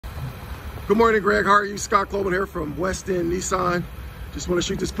Good morning, Greg. How are you? Scott Coleman here from West End Nissan. Just want to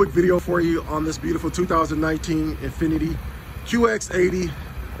shoot this quick video for you on this beautiful 2019 Infinity QX80.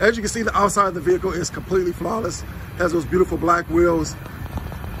 As you can see, the outside of the vehicle is completely flawless. Has those beautiful black wheels,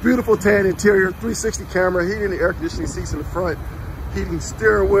 beautiful tan interior, 360 camera, heating and air conditioning seats in the front, heating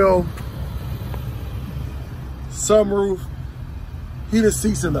steering wheel, sunroof, heated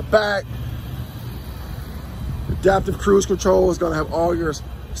seats in the back. Adaptive cruise control is going to have all your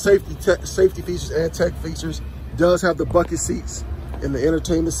safety features and tech features. Does have the bucket seats and the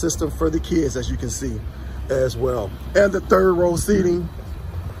entertainment system for the kids, as you can see as well. And the third row seating,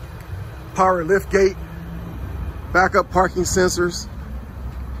 power lift gate, backup parking sensors.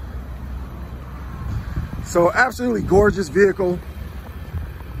 So absolutely gorgeous vehicle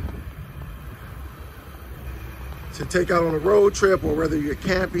to take out on a road trip, or whether you're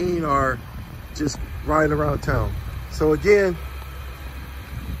camping or just riding around town. So again,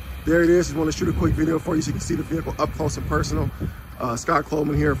 there it is. Just want to shoot a quick video for you so you can see the vehicle up close and personal. Scott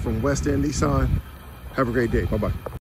Coleman here from West End Nissan. Have a great day. Bye-bye.